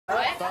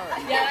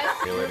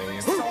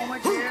Yes. So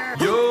much hair.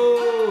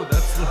 Yo,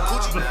 that's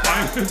the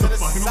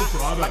final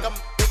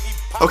product.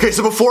 Okay,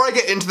 so before I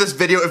get into this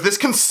video, if this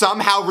can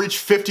somehow reach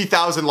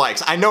 50,000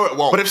 likes, I know it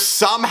won't, but if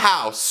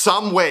somehow,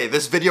 some way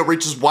this video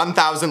reaches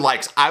 1,000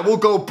 likes, I will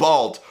go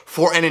bald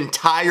for an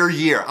entire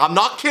year. I'm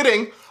not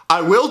kidding.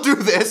 I will do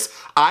this.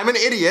 I'm an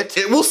idiot.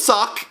 It will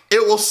suck.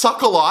 It will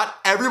suck a lot.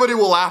 Everybody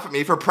will laugh at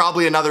me for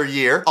probably another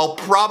year. I'll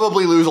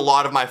probably lose a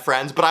lot of my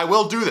friends, but I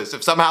will do this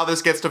if somehow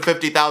this gets to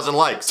 50,000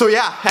 likes. So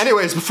yeah,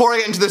 anyways, before I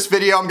get into this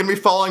video, I'm gonna be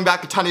following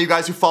back a ton of you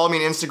guys who follow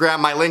me on Instagram.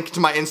 My link to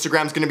my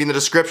Instagram is gonna be in the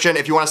description.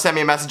 If you wanna send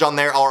me a message on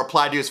there, I'll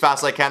reply to you as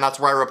fast as I can. That's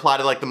where I reply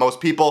to like the most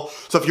people.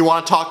 So if you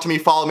wanna talk to me,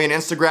 follow me on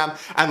Instagram,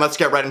 and let's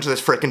get right into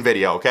this freaking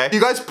video, okay?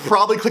 You guys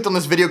probably clicked on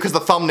this video because the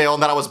thumbnail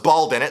and that I was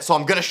bald in it, so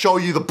I'm gonna show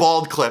you the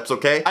bald clips,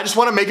 okay? I just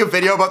wanna make a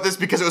video about this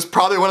because it was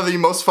probably one of the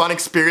most fun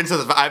experiences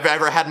I've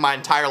ever had in my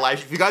entire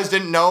life. If you guys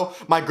didn't know,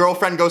 my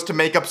girlfriend goes to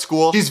makeup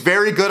school. She's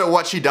very good at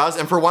what she does,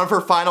 and for one of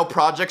her final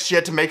projects, she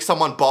had to make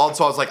someone bald,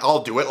 so I was like,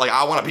 I'll do it. Like,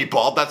 I wanna be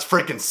bald, that's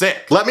freaking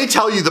sick. Let me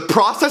tell you, the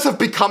process of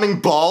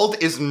becoming bald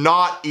is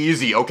not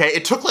easy, okay?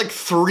 It took like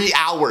 3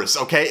 hours,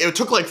 okay? It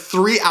took like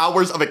 3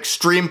 hours of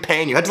extreme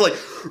pain. You had to like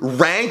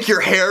rank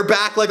your hair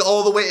back like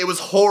all the way. It was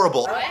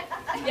horrible.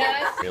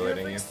 Yes.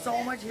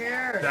 So much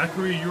hair.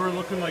 Zachary, you are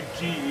looking like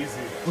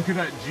G-Eazy. Look at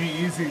that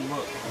G-Eazy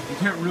look. You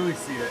can't really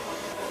see it.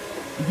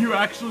 You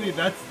actually,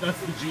 that's the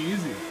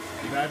G-Eazy.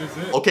 That is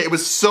it. Okay, it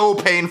was so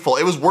painful.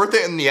 It was worth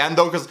it in the end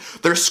though, because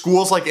their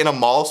school's like in a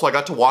mall, so I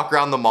got to walk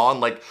around the mall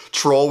and like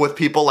troll with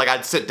people. Like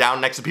I'd sit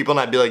down next to people and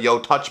I'd be like, yo,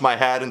 touch my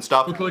head and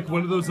stuff. Look like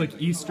one of those like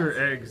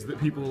Easter eggs that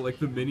people, like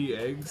the mini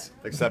eggs.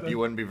 Except you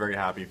wouldn't be very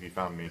happy if you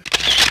found me.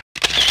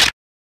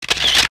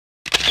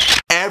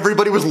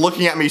 Everybody was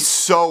looking at me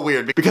so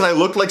weird because I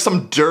looked like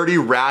some dirty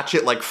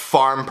ratchet like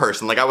farm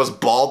person. Like I was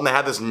bald and I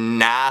had this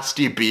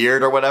nasty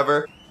beard or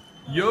whatever.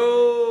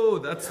 Yo,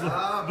 that's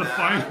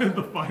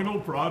the final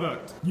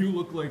product. You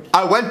look like...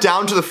 I went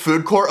down to the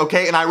food court,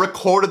 okay, and I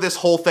recorded this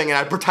whole thing and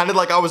I pretended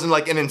like I was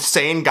like an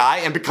insane guy,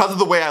 and because of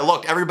the way I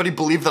looked, everybody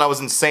believed that I was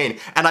insane.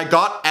 And I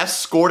got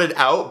escorted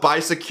out by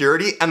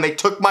security and they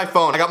took my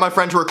phone. I got my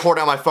friend to record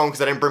it on my phone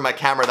because I didn't bring my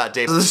camera that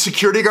day. So the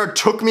security guard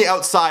took me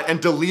outside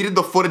and deleted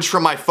the footage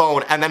from my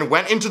phone and then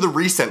went into the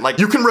recent. Like,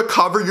 you can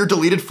recover your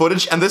deleted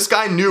footage, and this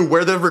guy knew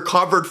where the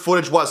recovered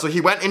footage was, so he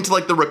went into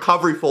like the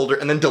recovery folder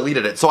and then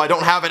deleted it. So I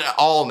don't have it at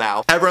all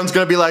now. Everyone's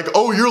gonna be like,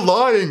 oh, you're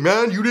lying,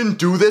 man. You didn't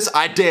do this.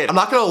 I did. I'm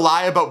not gonna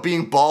lie about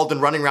being bald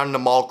and running around in the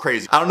mall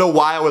crazy. I don't know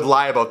why I would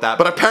lie about that,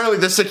 but apparently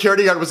this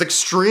security guard was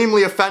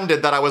extremely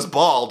offended that I was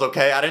bald,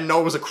 okay? I didn't know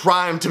it was a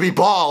crime to be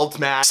bald,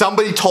 man.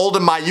 Somebody told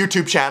him my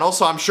YouTube channel,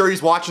 so I'm sure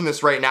he's watching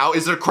this right now.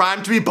 Is it a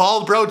crime to be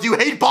bald, bro? Do you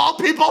hate bald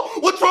people?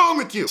 What's wrong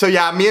with you? So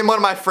yeah, me and one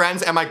of my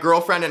friends and my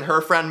girlfriend and her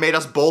friend made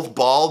us both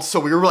bald, so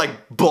we were like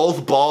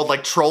both bald,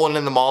 like trolling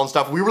in the mall and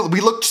stuff. We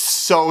looked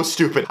so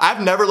stupid.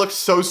 I've never looked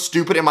so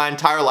stupid in my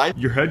entire life.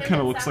 Your head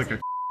kind of looks like a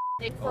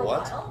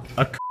what?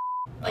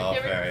 Oh,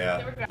 fair,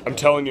 yeah. I'm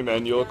telling you,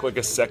 man, you look like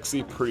a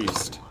sexy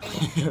priest.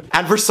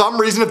 And for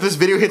some reason, if this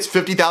video hits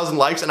 50,000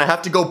 likes and I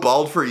have to go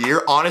bald for a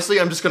year, honestly,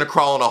 I'm just gonna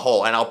crawl in a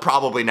hole and I'll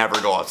probably never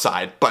go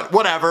outside. But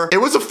whatever. It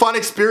was a fun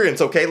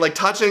experience, okay? Like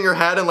touching your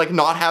head and like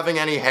not having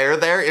any hair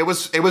there, it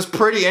was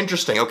pretty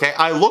interesting, okay?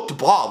 I looked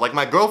bald. Like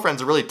my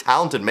girlfriend's a really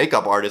talented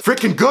makeup artist.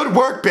 Freaking good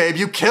work, babe.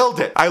 You killed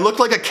it. I looked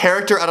like a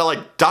character out of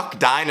like Duck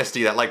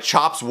Dynasty that like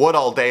chops wood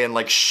all day and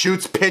like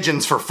shoots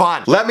pigeons for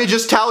fun. Let me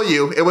just tell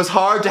you, it was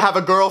hard to have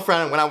a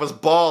girlfriend when I was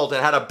bald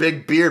and had a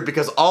big beard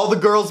because all the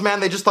girls, man,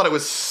 they just thought it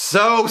was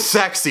so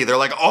sexy. They're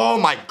like, oh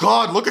my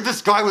god, look at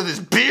this guy with his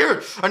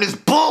beard and his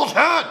bald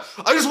head.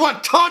 I just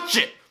want to touch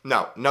it.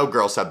 No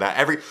girl said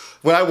that.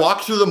 When I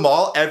walked through the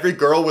mall, every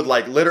girl would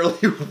like literally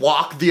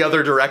walk the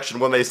other direction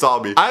when they saw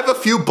me. I have a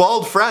few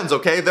bald friends,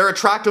 okay? They're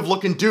attractive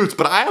looking dudes,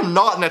 but I am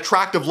not an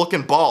attractive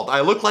looking bald.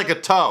 I look like a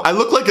toe. I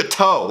look like a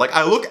toe. Like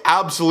I look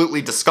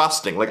absolutely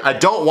disgusting. Like I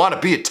don't want to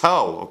be a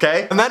toe,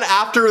 okay? And then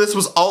after this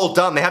was all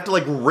done, they have to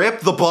like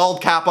rip the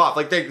bald cap off.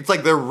 Like it's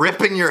like they're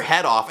ripping your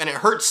head off, and it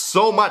hurts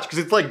so much because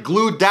it's like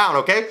glued down,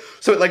 okay?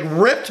 So it like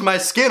ripped my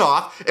skin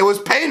off. It was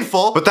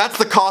painful, but that's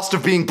the cost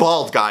of being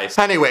bald, guys.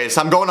 Anyways,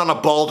 I'm going on a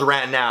bald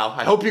rant now.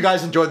 I hope you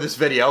guys enjoyed this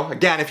video.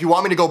 Again, if you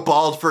want me to go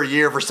bald for a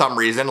year for some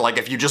reason, like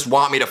if you just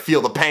want me to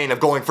feel the pain of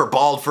going for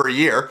bald for a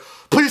year,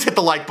 please hit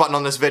the like button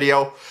on this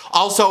video.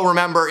 Also,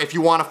 remember, if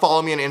you want to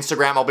follow me on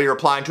Instagram, I'll be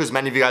replying to as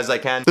many of you guys as I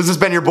can. This has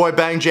been your boy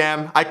Bang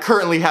Jam. I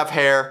currently have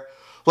hair.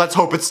 Let's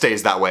hope it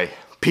stays that way.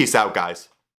 Peace out, guys.